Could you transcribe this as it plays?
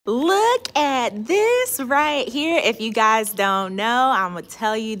at this right here. If you guys don't know, I'm going to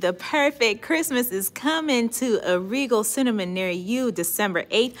tell you the perfect Christmas is coming to a Regal Cinema near you December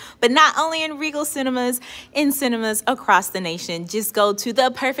 8th. But not only in Regal Cinemas, in cinemas across the nation. Just go to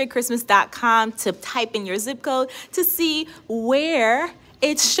theperfectchristmas.com to type in your zip code to see where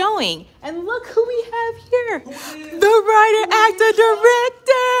it's showing. And look who we have here. The writer, actor,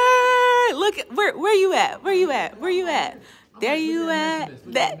 director. Look, where you at? Where you at? Where you at? There you at.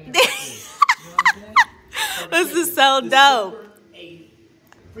 This is so dope.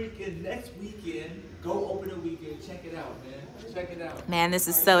 Freaking next weekend, go open a weekend. Check it out, man. Check it out. Man, this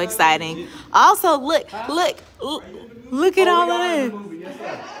is so exciting. Also, look at all of this.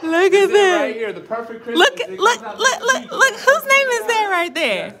 Look at this. Right here, the perfect Christmas. Look. Whose name is that right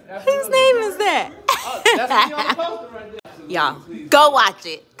there? Whose name is that? That's me on the poster right there. Y'all, go watch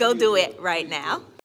it. Go do it right now.